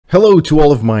Hello to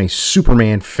all of my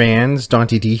Superman fans,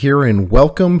 Dante D here, and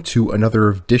welcome to another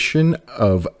edition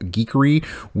of Geekery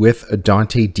with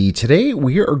Dante D. Today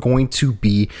we are going to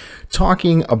be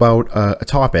talking about a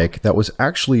topic that was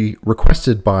actually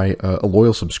requested by a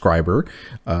loyal subscriber,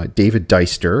 David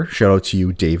Deister. Shout out to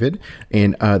you, David.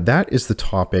 And that is the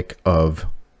topic of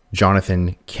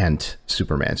Jonathan Kent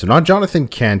Superman. So not Jonathan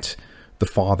Kent, the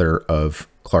father of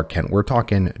Clark Kent. We're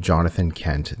talking Jonathan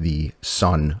Kent, the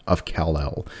son of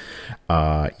Kal-El.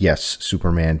 Yes,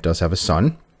 Superman does have a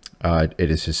son.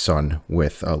 It is his son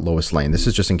with Lois Lane. This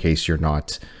is just in case you're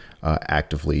not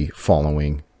actively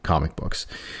following comic books.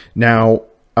 Now,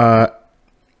 the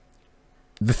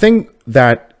thing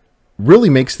that really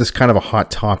makes this kind of a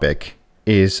hot topic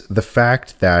is the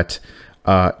fact that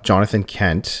Jonathan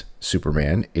Kent,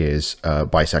 Superman, is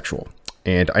bisexual.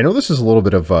 And I know this is a little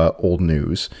bit of old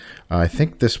news. I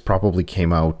think this probably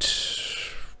came out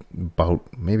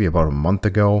maybe about a month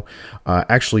ago.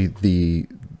 Actually, the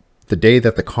day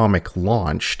that the comic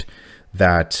launched,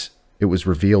 that it was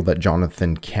revealed that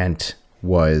Jonathan Kent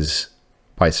was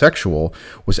bisexual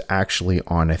was actually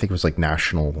on, I think it was like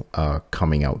National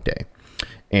Coming Out Day.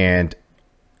 And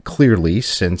clearly,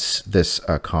 since this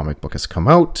comic book has come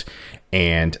out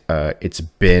and it's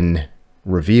been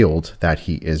revealed that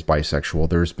he is bisexual,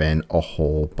 there's been a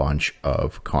whole bunch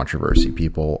of controversy.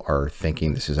 People are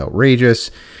thinking this is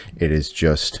outrageous, it is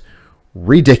just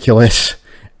ridiculous,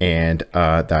 and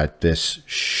that this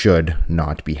should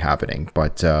not be happening.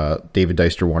 But David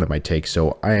Deister wanted my take,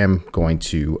 so I am going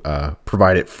to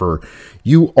provide it for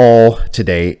you all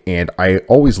today. And I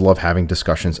always love having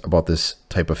discussions about this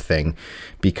type of thing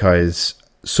because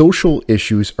social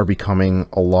issues are becoming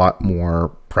a lot more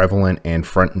prevalent and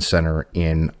front and center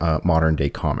in modern day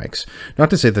comics. Not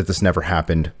to say that this never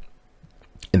happened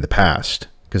in the past,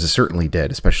 because it certainly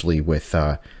did, especially with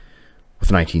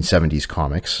 1970s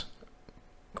comics.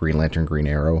 Green Lantern, Green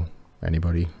Arrow.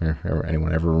 Anybody or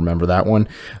anyone ever remember that one?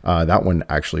 That one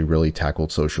actually really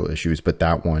tackled social issues, but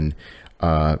that one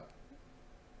it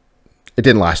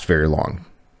didn't last very long.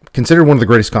 Considered one of the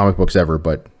greatest comic books ever,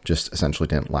 but just essentially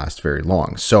didn't last very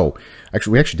long. So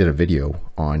we actually did a video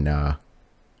on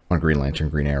Green Lantern,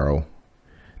 Green Arrow,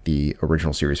 the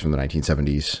original series from the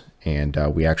 1970s, and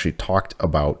we actually touched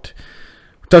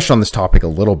on this topic a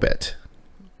little bit.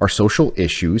 Are social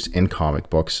issues in comic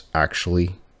books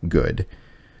actually good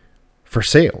for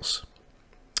sales?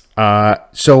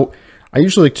 So I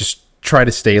usually just try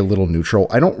to stay a little neutral.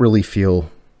 I don't really feel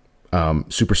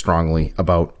super strongly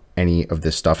about any of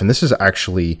this stuff, and this is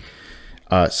actually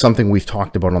something we've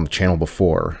talked about on the channel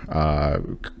before. A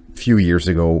few years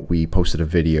ago, we posted a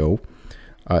video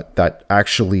that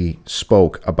actually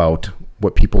spoke about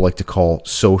what people like to call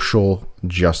social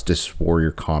justice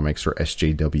warrior comics, or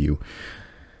SJW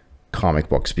comic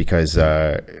books, because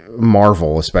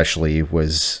Marvel especially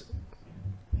was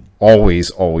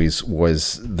always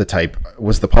was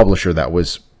the publisher that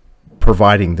was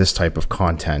providing this type of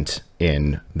content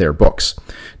in their books.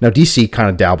 Now DC kind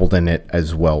of dabbled in it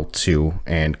as well too,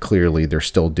 and clearly they're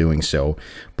still doing so,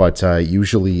 but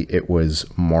usually it was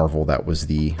Marvel that was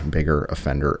the bigger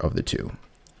offender of the two.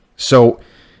 So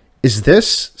is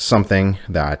this something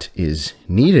that is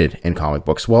needed in comic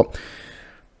books? Well,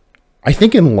 I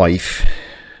think in life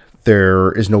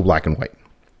there is no black and white.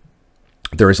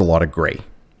 There is a lot of gray,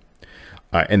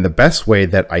 and the best way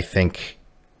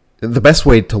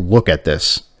to look at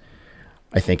this,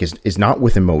 I think, is not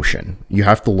with emotion. You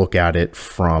have to look at it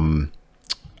from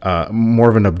more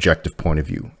of an objective point of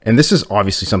view. And this is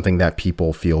obviously something that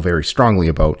people feel very strongly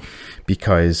about,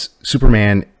 because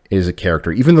Superman is a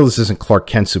character, even though this isn't Clark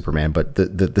Kent Superman, but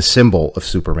the symbol of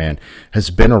Superman has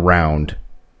been around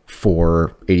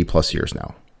for 80 plus years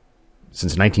now,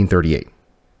 since 1938.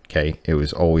 Okay, it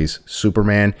was always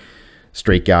Superman,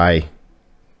 straight guy,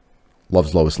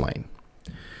 loves Lois Lane.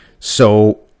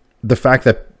 So the fact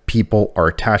that people are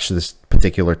attached to this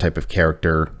particular type of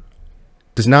character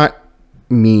does not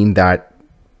mean that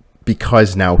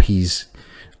because now he's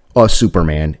a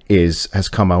Superman has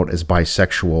come out as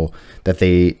bisexual that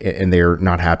they're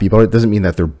not happy about it. Doesn't mean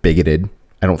that they're bigoted.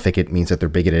 I don't think it means that they're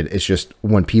bigoted. It's just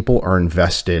when people are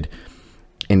invested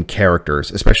in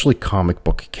characters, especially comic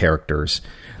book characters,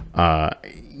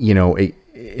 you know,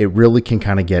 it really can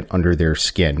kind of get under their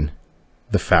skin,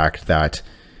 the fact that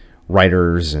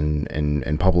writers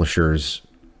and publishers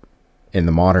in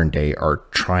the modern day are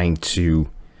trying to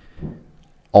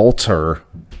alter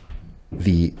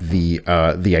the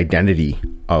identity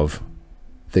of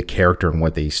the character and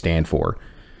what they stand for.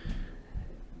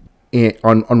 And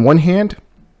on one hand,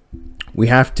 we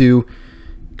have to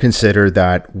consider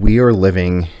that we are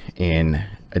living in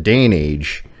a day and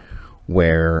age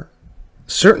where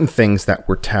certain things that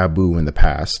were taboo in the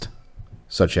past,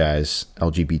 such as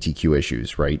LGBTQ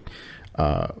issues, right?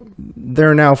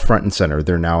 They're now front and center.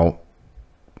 They're now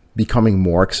becoming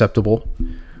more acceptable.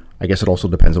 I guess it also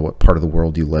depends on what part of the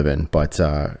world you live in, but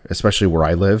especially where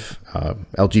I live,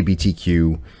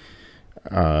 LGBTQ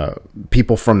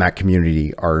people from that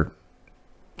community are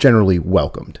generally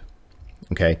welcomed.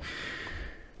 Okay.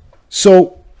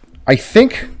 So I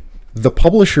think the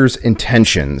publisher's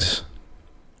intentions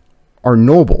are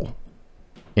noble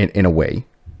in a way,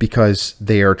 because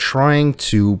they are trying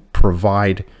to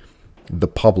provide the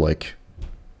public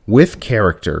with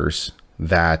characters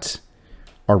that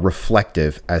are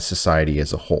reflective as society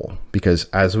as a whole. Because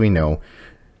as we know,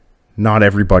 not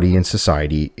everybody in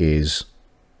society is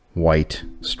white,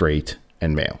 straight,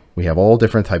 and male. We have all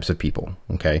different types of people,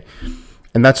 okay?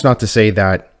 And that's not to say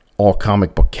that all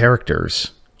comic book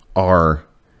characters are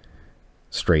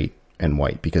straight and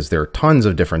white, because there are tons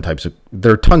of different types of,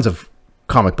 there are tons of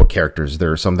comic book characters.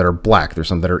 There are some that are black, there's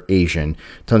some that are Asian,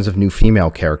 tons of new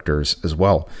female characters as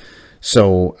well.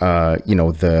 So, you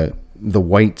know, the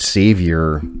white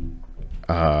savior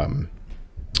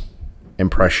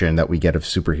impression that we get of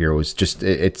superheroes, just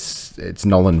it's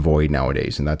null and void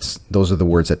nowadays. And those are the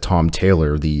words that Tom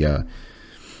Taylor, the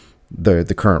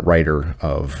current writer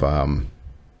of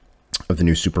the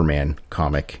new Superman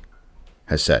comic,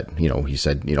 has said. You know, he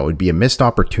said, you know, it'd be a missed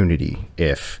opportunity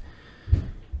if,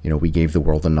 you know, we gave the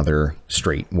world another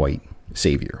straight white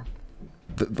savior.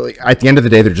 At the end of the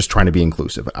day, they're just trying to be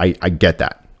inclusive. I get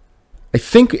that. I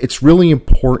think it's really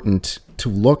important to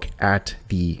look at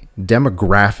the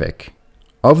demographic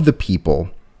of the people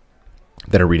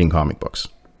that are reading comic books.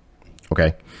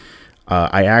 Okay.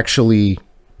 I actually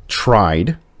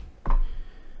tried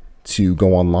to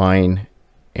go online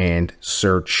and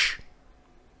search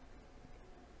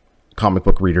comic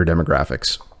book reader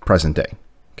demographics present day.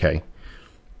 Okay.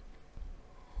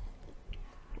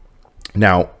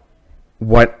 Now,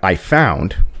 what I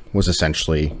found was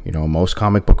essentially, you know, most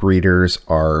comic book readers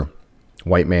are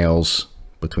white males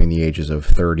between the ages of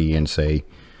 30 and say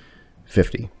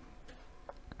 50.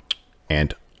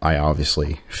 And I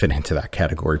obviously fit into that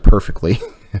category perfectly.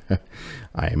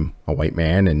 I'm a white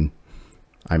man and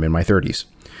I'm in my 30s.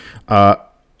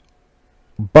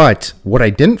 But what I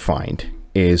didn't find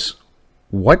is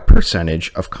what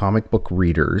percentage of comic book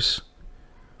readers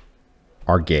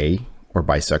are gay or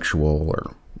bisexual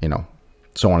or, you know,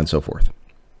 so on and so forth.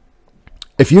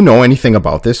 If you know anything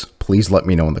about this, please let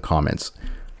me know in the comments.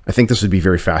 I think this would be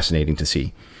very fascinating to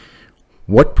see.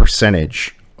 What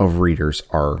percentage of readers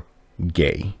are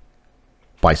gay,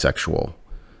 bisexual,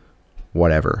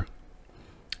 whatever?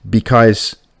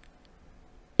 Because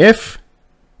if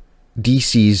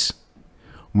DC's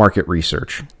market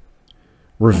research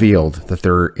revealed that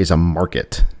there is a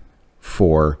market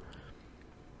for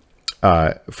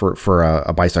a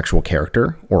bisexual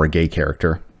character or a gay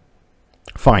character,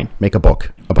 fine, make a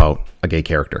book about a gay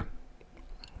character.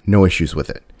 No issues with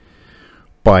it.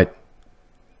 But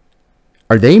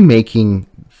are they making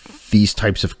these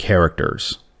types of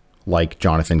characters like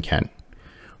Jonathan Kent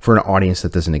for an audience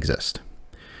that doesn't exist?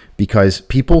 Because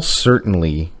people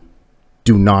certainly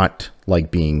do not like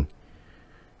being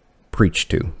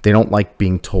preached to. They don't like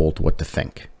being told what to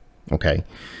think. Okay?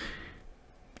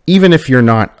 Even if you're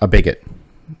not a bigot,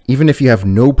 even if you have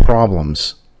no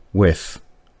problems with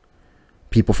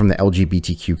people from the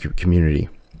LGBTQ community,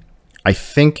 I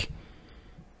think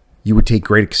you would take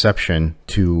great exception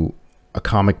to a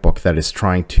comic book that is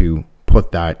trying to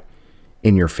put that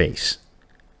in your face.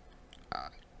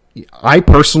 I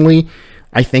personally,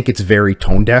 I think it's very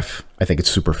tone deaf. I think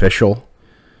it's superficial.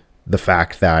 The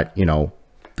fact that, you know,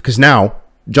 because now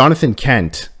Jonathan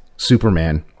Kent,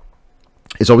 Superman,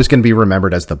 is always going to be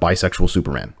remembered as the bisexual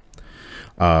Superman.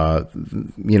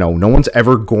 You know, no one's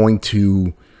ever going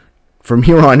to, from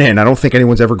here on in, I don't think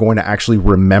anyone's ever going to actually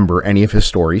remember any of his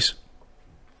stories.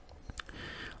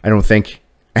 I don't think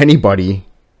anybody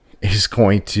is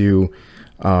going to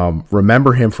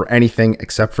remember him for anything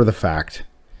except for the fact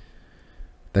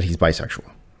that he's bisexual.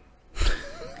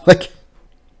 Like,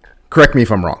 correct me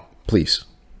if I'm wrong, please.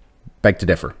 Beg to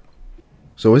differ.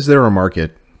 So is there a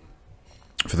market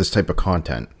for this type of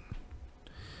content?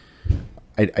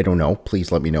 I don't know.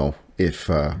 Please let me know if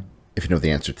you know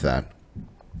the answer to that.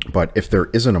 But if there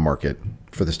isn't a market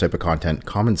for this type of content,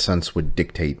 common sense would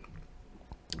dictate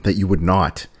that you would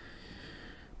not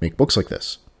make books like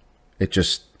this. It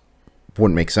just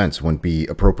wouldn't make sense. It wouldn't be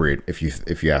appropriate if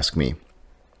you ask me.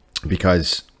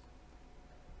 Because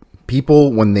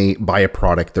people, when they buy a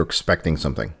product, they're expecting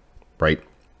something, right?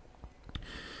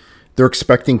 They're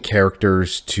expecting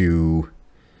characters to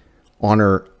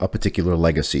honor a particular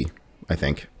legacy, I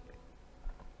think.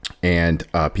 And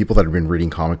people that have been reading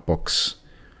comic books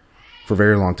for a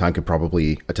very long time could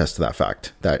probably attest to that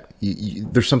fact, that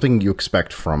there's something you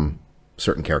expect from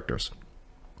certain characters.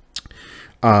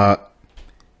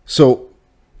 So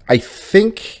I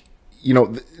think,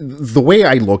 the way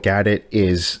I look at it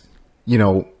is,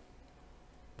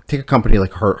 take a company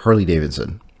like Harley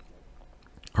Davidson.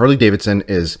 Harley Davidson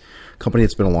is a company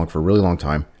that's been along for a really long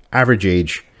time. Average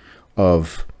age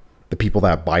of the people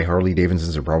that buy Harley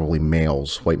Davidsons are probably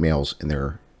males, white males in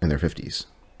their 50s.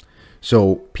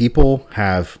 So people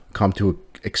have come to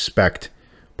expect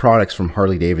products from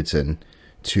Harley Davidson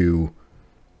to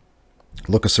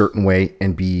look a certain way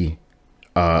and be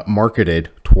marketed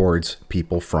towards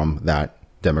people from that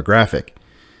demographic.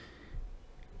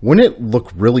 Wouldn't it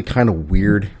look really kind of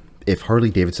weird if Harley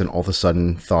Davidson all of a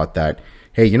sudden thought that,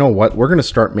 hey, you know what? We're going to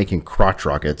start making crotch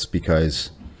rockets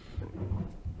because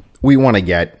we want to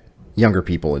get younger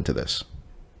people into this.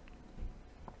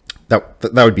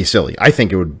 That would be silly. I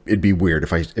think it'd be weird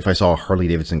if I saw a Harley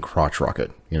Davidson crotch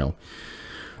rocket, and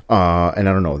I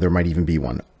don't know, there might even be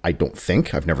one. I don't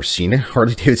think. I've never seen a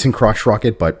Harley Davidson crotch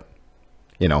rocket, but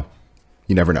you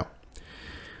never know.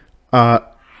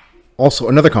 Also,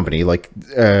 another company like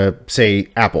say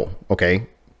Apple, okay?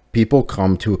 People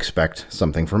come to expect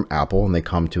something from Apple, and they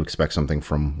come to expect something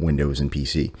from Windows and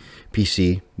PC.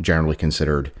 PC generally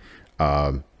considered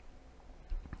a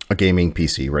gaming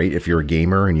PC, right? If you're a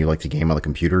gamer and you like to game on the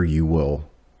computer, you will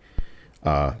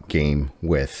game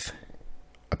with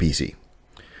a PC.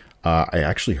 I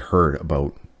actually heard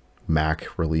about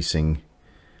Mac releasing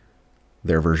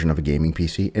their version of a gaming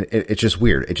PC, and it's just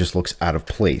weird. It just looks out of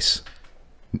place,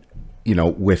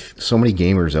 with so many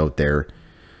gamers out there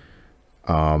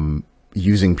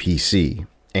using PC,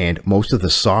 and most of the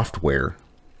software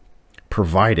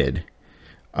provided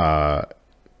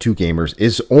to gamers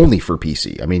is only for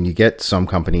PC. I mean, you get some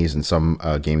companies and some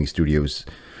gaming studios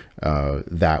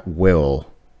that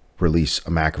will release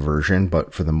a Mac version,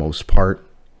 but for the most part,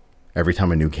 every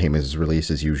time a new game is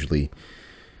released, is usually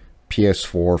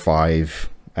PS4, 5,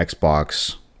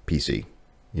 Xbox, PC.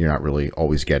 You're not really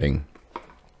always getting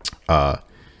the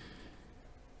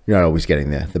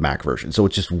Mac version. So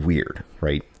it's just weird,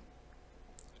 right?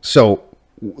 So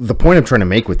the point I'm trying to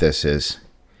make with this is,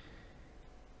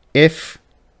 if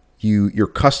your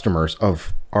customers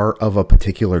are of a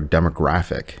particular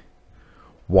demographic,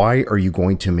 why are you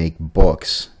going to make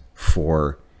books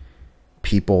for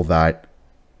people that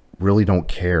really don't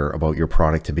care about your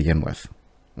product to begin with?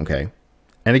 Okay.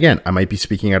 And again, I might be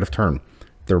speaking out of turn.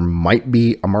 There might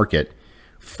be a market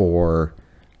for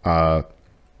gay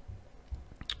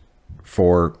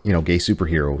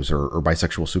superheroes or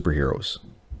bisexual superheroes.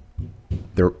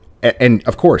 And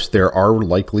of course, there are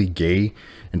likely gay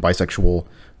and bisexual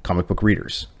comic book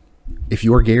readers. If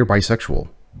you are gay or bisexual,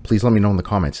 please let me know in the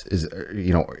comments.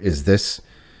 Is this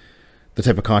the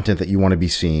type of content that you want to be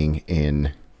seeing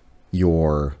in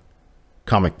your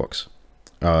comic books?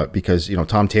 Because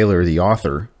Tom Taylor, the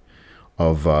author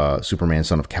of Superman,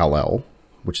 Son of Kal-El,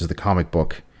 which is the comic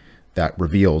book that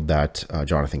revealed that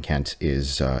Jonathan Kent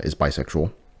is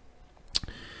bisexual.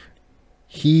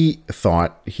 He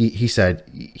said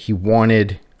he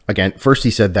wanted, again, first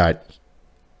he said that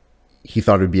he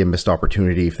thought it would be a missed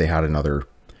opportunity if they had another,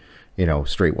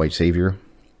 straight white savior.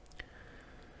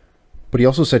 But he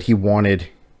also said he wanted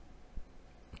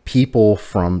people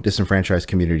from disenfranchised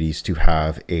communities to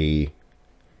have a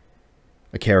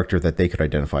character that they could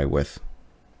identify with.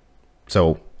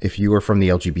 So if you are from the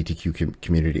LGBTQ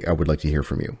community, I would like to hear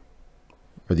from you.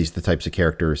 Are these the types of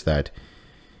characters that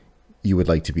you would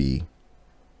like to be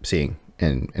seeing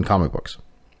in comic books?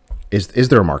 Is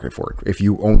there a market for it? If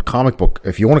you own a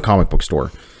comic book store,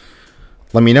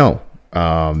 let me know.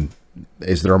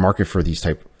 Is there a market for these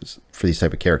type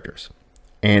of characters?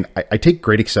 And I take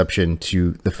great exception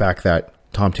to the fact that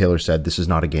Tom Taylor said this is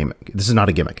not a gimmick. This is not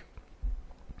a gimmick.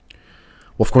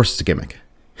 Well, of course it's a gimmick.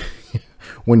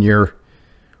 When you're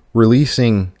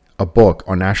releasing a book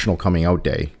on National Coming Out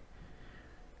Day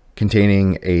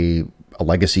containing a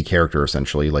legacy character,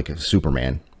 essentially like a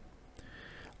Superman,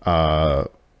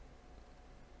 and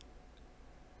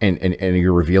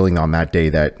you're revealing on that day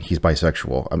that he's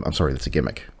bisexual, I'm sorry, that's a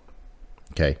gimmick.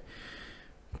 Okay.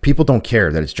 People don't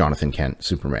care that it's Jonathan Kent,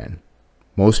 Superman.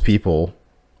 Most people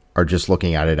are just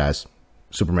looking at it as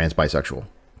Superman's bisexual.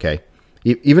 Okay.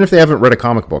 Even if they haven't read a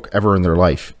comic book ever in their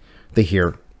life, they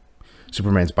hear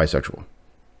Superman's bisexual,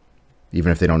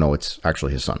 even if they don't know it's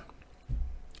actually his son.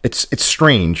 It's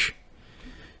strange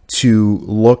to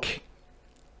look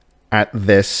at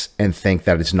this and think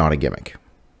that it's not a gimmick.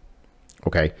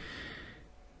 Okay.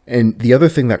 And the other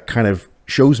thing that kind of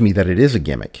shows me that it is a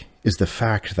gimmick is the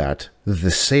fact that the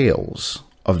sales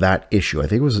of that issue, I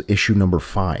think it was issue number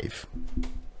 5,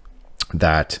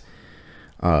 that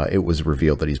it was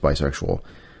revealed that he's bisexual,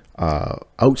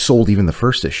 outsold even the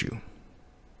first issue.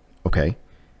 Okay.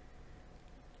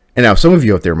 And now some of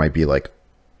you out there might be like,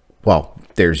 well,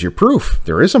 there's your proof.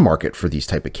 There is a market for these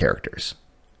type of characters.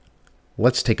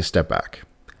 Let's take a step back.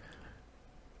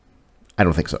 I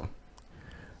don't think so.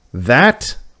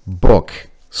 That book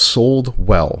sold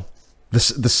well. The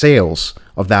sales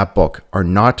of that book are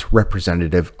not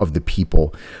representative of the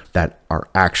people that are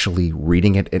actually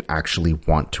reading it and actually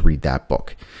want to read that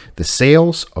book. The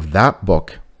sales of that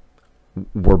book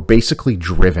were basically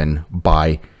driven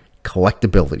by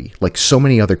collectability, like so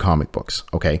many other comic books,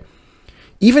 okay?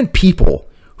 Even people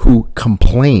who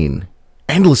complain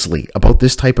endlessly about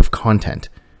this type of content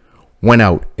went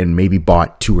out and maybe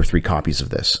bought 2 or 3 copies of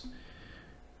this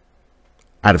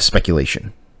out of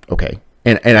speculation, okay?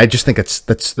 And I just think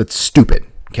that's stupid,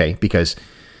 okay? Because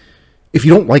if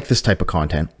you don't like this type of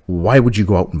content, why would you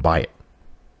go out and buy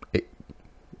it?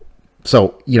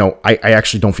 So, you know, I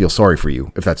actually don't feel sorry for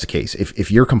you if that's the case. If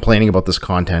you're complaining about this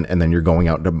content and then you're going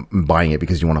out and buying it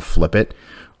because you want to flip it,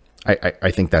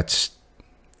 I think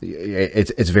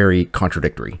it's very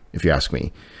contradictory, if you ask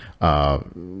me.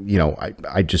 You know,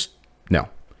 I just, no.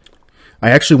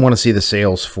 I actually want to see the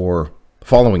sales for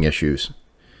following issues,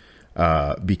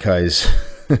 because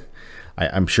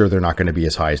I'm sure they're not going to be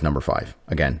as high as number 5.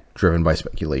 Again, driven by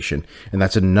speculation. And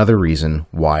that's another reason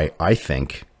why I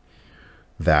think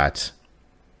that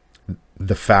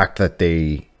the fact that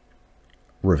they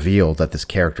revealed that this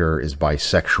character is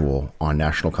bisexual on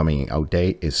National Coming Out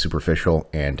Day is superficial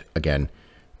and, again,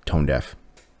 tone deaf.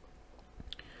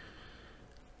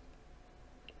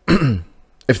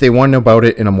 If they went about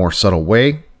it in a more subtle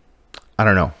way, I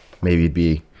don't know, maybe it'd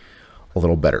be a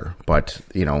little better. But,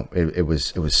 you know, it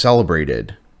was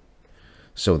celebrated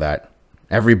so that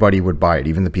everybody would buy it,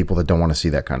 even the people that don't want to see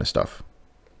that kind of stuff.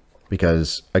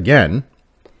 Because, again,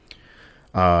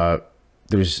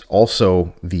 there's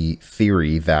also the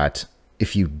theory that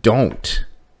if you don't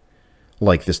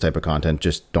like this type of content,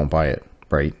 just don't buy it,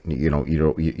 right? You know,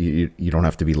 you don't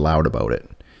have to be loud about it.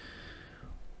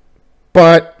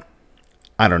 But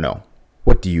I don't know.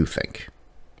 What do you think?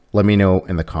 Let me know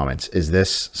in the comments. Is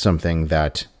this something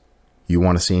that you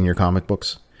want to see in your comic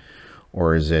books?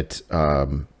 Or is it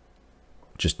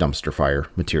just dumpster fire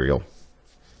material?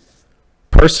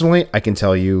 Personally, I can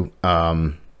tell you,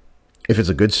 if it's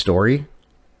a good story,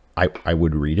 I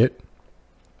would read it.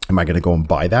 Am I going to go and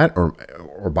buy that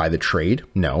or buy the trade?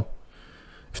 No.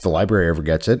 If the library ever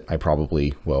gets it, I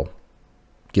probably will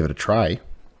give it a try.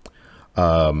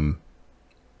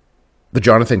 The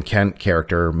Jonathan Kent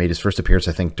character made his first appearance,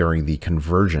 I think, during the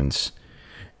Convergence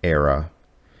era.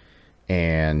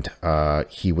 And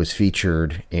he was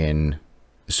featured in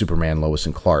Superman, Lois,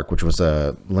 and Clark, which was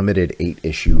a limited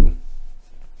 8-issue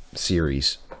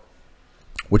series,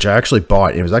 which I actually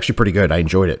bought. It was actually pretty good. I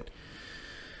enjoyed it.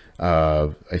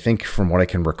 I think from what I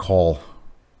can recall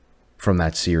from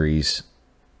that series,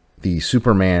 the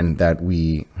Superman that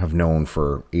we have known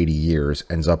for 80 years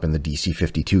ends up in the DC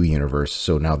 52 universe.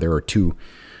 So now there are 2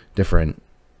 different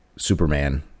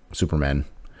Supermen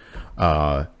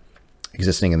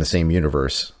existing in the same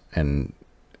universe. And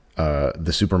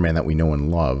the Superman that we know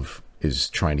and love is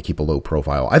trying to keep a low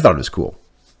profile. I thought it was cool.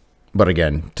 But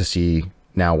again, to see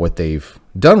now what they've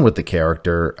done with the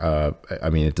character,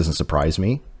 I mean, it doesn't surprise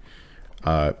me.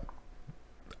 Do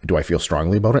I feel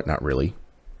strongly about it? Not really.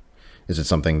 Is it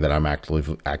something that I'm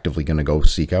actively going to go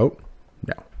seek out?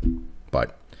 No.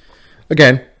 But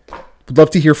again, would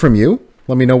love to hear from you.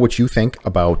 Let me know what you think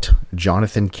about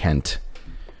Jonathan Kent,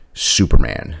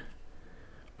 Superman,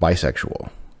 bisexual.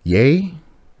 Yay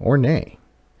or nay?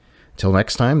 Till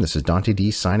next time, this is Dante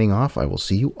D signing off. I will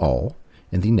see you all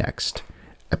in the next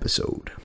episode.